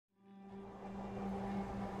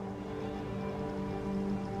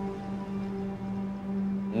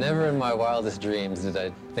Never in my wildest dreams did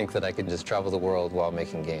I think that I could just travel the world while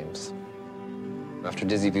making games. After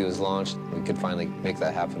DizzyView was launched, we could finally make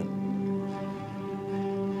that happen.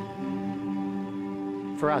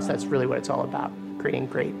 For us, that's really what it's all about, creating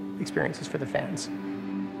great experiences for the fans.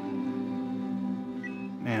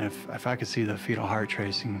 Man, if I could see the fetal heart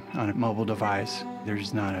tracing on a mobile device,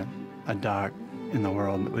 there's not a doc in the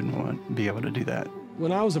world that wouldn't want to be able to do that.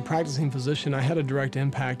 When I was a practicing physician, I had a direct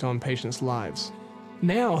impact on patients' lives.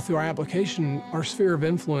 Now, through our application, our sphere of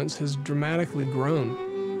influence has dramatically grown.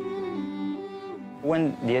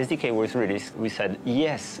 When the SDK was released, we said,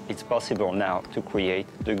 yes, it's possible now to create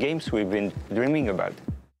the games we've been dreaming about.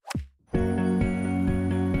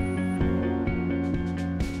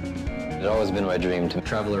 It's always been my dream to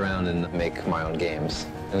travel around and make my own games.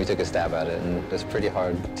 And we took a stab at it, and it was pretty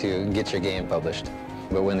hard to get your game published.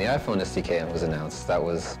 But when the iPhone SDK was announced, that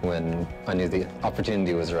was when I knew the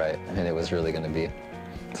opportunity was right, and it was really going to be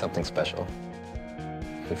something special.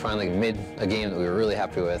 We finally made a game that we were really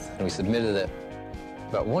happy with, and we submitted it.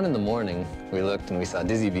 About 1 in the morning, we looked and we saw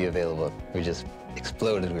DizzyView available. We just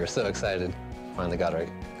exploded. We were so excited. Finally got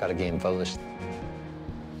a game published.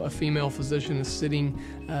 A female physician is sitting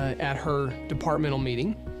at her departmental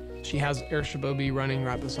meeting. She has Airshabobi running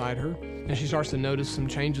right beside her, and she starts to notice some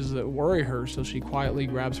changes that worry her, so she quietly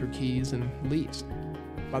grabs her keys and leaves.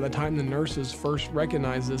 By the time the nurses first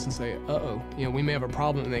recognize this and say, uh-oh, we may have a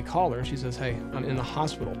problem, and they call her, and she says, hey, I'm in the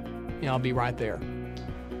hospital. I'll be right there.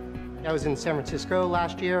 I was in San Francisco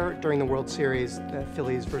last year during the World Series, the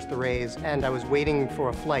Phillies versus the Rays, and I was waiting for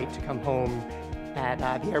a flight to come home at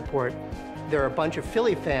the airport. There are a bunch of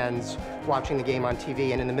Philly fans watching the game on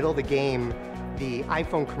TV, and in the middle of the game, the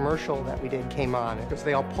iPhone commercial that we did came on, because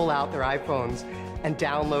they all pull out their iPhones and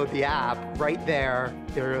download the app right there.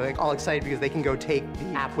 They're all excited because they can go take the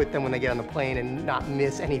app with them when they get on the plane and not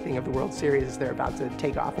miss anything of the World Series as they're about to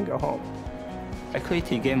take off and go home. I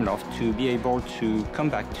created Gameloft to be able to come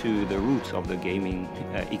back to the roots of the gaming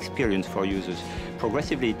experience for users.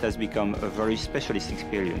 Progressively, it has become a very specialist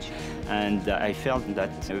experience, and I felt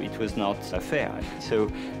that it was not fair.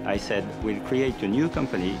 So I said, we'll create a new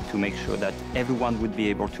company to make sure that everyone would be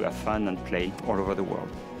able to have fun and play all over the world.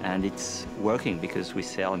 And it's working because we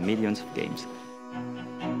sell millions of games.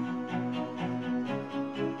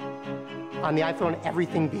 On the iPhone,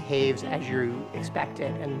 everything behaves as you expect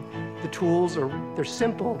it, and the tools they're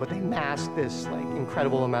simple, but they mask this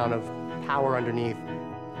incredible amount of power underneath.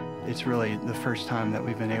 It's really the first time that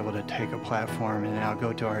we've been able to take a platform and now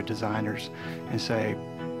go to our designers and say,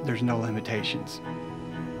 there's no limitations.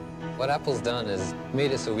 What Apple's done is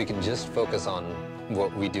made it so we can just focus on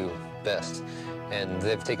what we do best, and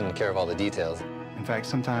they've taken care of all the details. In fact,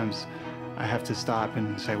 sometimes I have to stop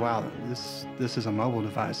and say, wow, this is a mobile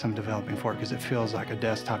device I'm developing for, because it feels like a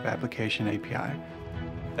desktop application API.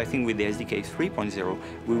 I think with the SDK 3.0,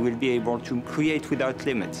 we will be able to create without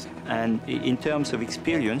limits. And in terms of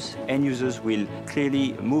experience, end users will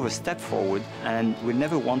clearly move a step forward and will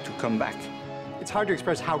never want to come back. It's hard to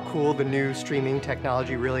express how cool the new streaming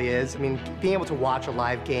technology really is. I mean, being able to watch a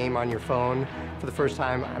live game on your phone for the first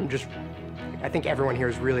time, I think everyone here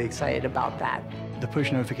is really excited about that. The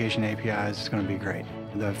push notification API is going to be great.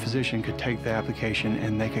 The physician could take the application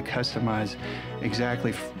and they could customize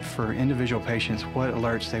exactly for individual patients what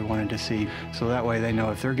alerts they wanted to see. So that way they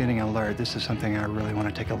know if they're getting an alert, this is something I really want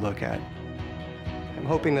to take a look at. I'm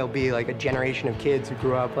hoping there'll be a generation of kids who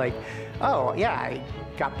grew up oh yeah, I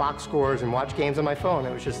got box scores and watched games on my phone.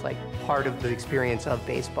 It was just part of the experience of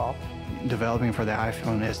baseball. Developing for the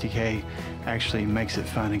iPhone SDK actually makes it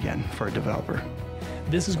fun again for a developer.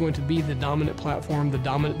 This is going to be the dominant platform, the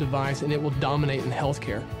dominant device, and it will dominate in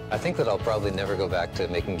healthcare. I think that I'll probably never go back to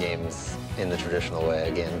making games in the traditional way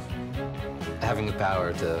again. Having the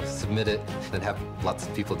power to submit it and have lots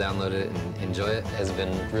of people download it and enjoy it has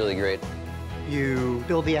been really great. You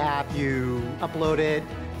build the app, you upload it,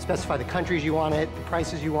 specify the countries you want it, the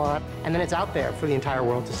prices you want, and then it's out there for the entire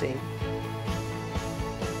world to see.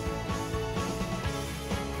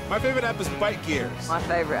 My favorite app is Bike Gears. My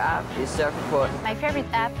favorite app is Surf Report. My favorite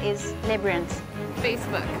app is Labyrinth.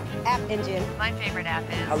 Facebook. App Engine. My favorite app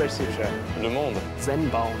is Color Sutra. Le Monde.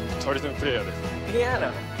 Zenbound. Horizon 3.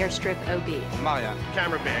 Piano. Airstrip OB. Maya.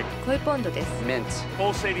 Camera bag. Koipondo desu. Mint.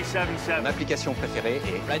 Pulse 87.7. Mon application préférée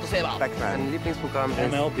est Right to say about. Pac-Man. Mein Lieblingsprogramm ist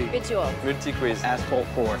MLB. Visual. Multi-quiz. Asphalt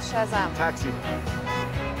 4. Shazam. Taxi.